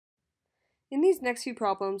In these next few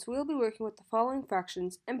problems, we will be working with the following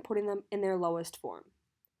fractions and putting them in their lowest form.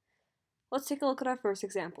 Let's take a look at our first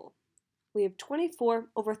example. We have 24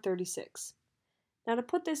 over 36. Now to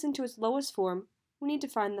put this into its lowest form, we need to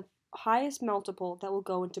find the highest multiple that will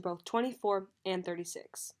go into both 24 and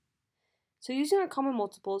 36. So using our common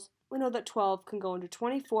multiples, we know that 12 can go into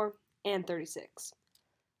 24 and 36.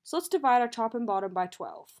 So let's divide our top and bottom by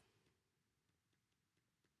 12.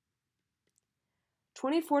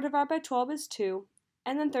 24 divided by 12 is 2,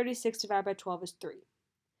 and then 36 divided by 12 is 3.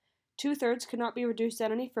 2/3 cannot be reduced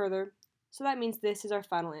down any further, so that means this is our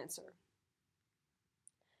final answer.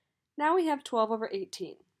 Now we have 12 over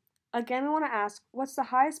 18. Again, we want to ask, what's the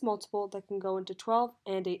highest multiple that can go into 12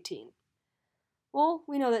 and 18? Well,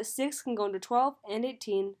 we know that 6 can go into 12 and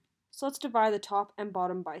 18, so let's divide the top and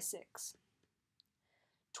bottom by 6.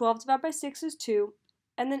 12 divided by 6 is 2,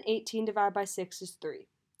 and then 18 divided by 6 is 3.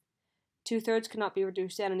 2/3 cannot be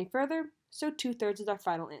reduced down any further, so 2/3 is our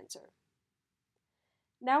final answer.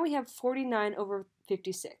 Now we have 49 over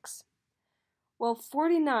 56. Well,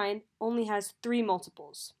 49 only has 3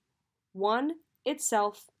 multiples. 1,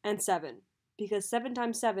 itself, and 7, because 7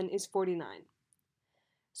 times 7 is 49.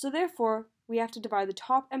 So therefore, we have to divide the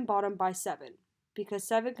top and bottom by 7, because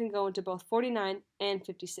 7 can go into both 49 and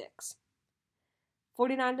 56.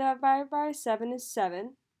 49 divided by 7 is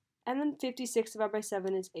 7, and then 56 divided by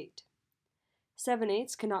 7 is 8.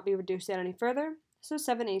 7/8 cannot be reduced down any further, so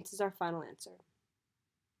 7/8 is our final answer.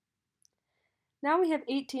 Now we have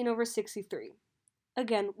 18 over 63.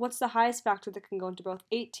 Again, what's the highest factor that can go into both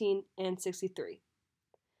 18 and 63?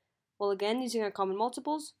 Well, again, using our common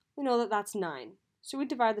multiples, we know that that's 9, so we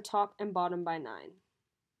divide the top and bottom by 9.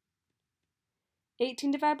 18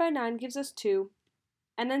 divided by 9 gives us 2,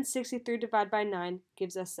 and then 63 divided by 9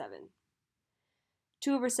 gives us 7.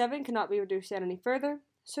 2 over 7 cannot be reduced down any further,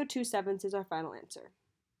 so 2/7 is our final answer.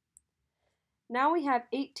 Now we have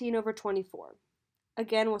 18 over 24.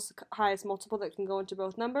 Again, what's the highest multiple that can go into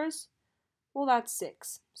both numbers? Well, that's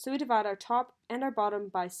 6, so we divide our top and our bottom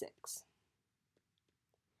by 6.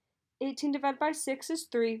 18 divided by 6 is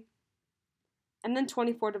 3, and then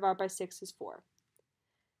 24 divided by 6 is 4.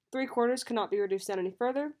 3/4 cannot be reduced down any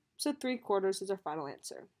further, so 3/4 is our final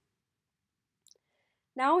answer.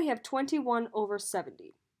 Now we have 21 over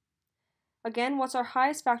 70. Again, what's our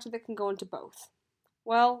highest factor that can go into both?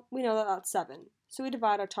 Well, we know that that's 7, so we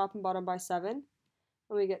divide our top and bottom by 7,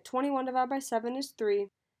 and we get 21 divided by 7 is 3,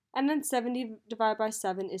 and then 70 divided by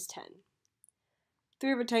 7 is 10.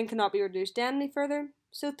 3 over 10 cannot be reduced down any further,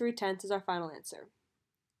 so 3/10 is our final answer.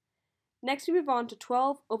 Next we move on to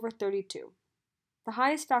 12 over 32. The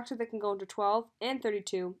highest factor that can go into 12 and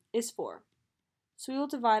 32 is 4, so we will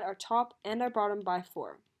divide our top and our bottom by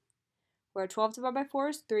 4, where 12 divided by 4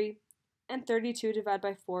 is 3, and 32 divided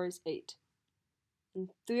by 4 is 8.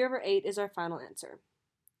 And 3 over 8 is our final answer.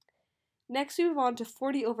 Next we move on to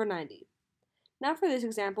 40 over 90. Now for this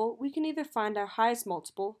example, we can either find our highest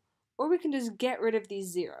multiple, or we can just get rid of these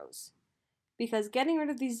zeros, because getting rid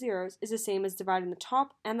of these zeros is the same as dividing the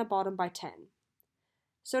top and the bottom by 10.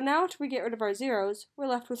 So now after we get rid of our zeros, we're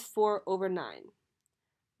left with 4 over 9.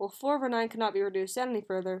 Well, 4 over 9 cannot be reduced down any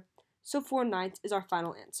further, so 4/9 is our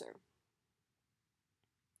final answer.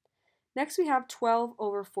 Next we have 12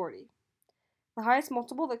 over 40. The highest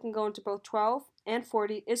multiple that can go into both 12 and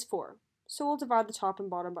 40 is 4, so we'll divide the top and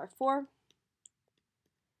bottom by 4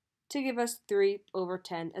 to give us 3 over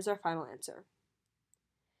 10 as our final answer.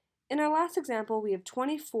 In our last example, we have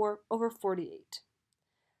 24 over 48.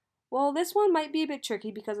 Well, this one might be a bit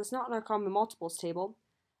tricky because it's not in our common multiples table,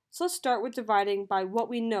 so let's start with dividing by what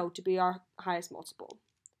we know to be our highest multiple.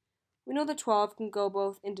 We know that 12 can go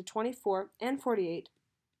both into 24 and 48.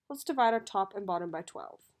 Let's divide our top and bottom by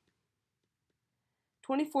 12.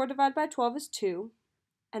 24 divided by 12 is 2,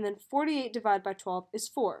 and then 48 divided by 12 is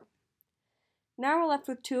 4. Now we're left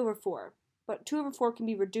with 2 over 4, but 2 over 4 can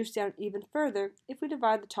be reduced down even further if we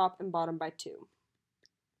divide the top and bottom by 2.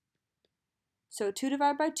 So 2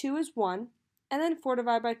 divided by 2 is 1, and then 4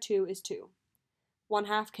 divided by 2 is 2.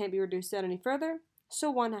 1/2 can't be reduced down any further,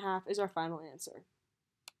 so 1/2 is our final answer.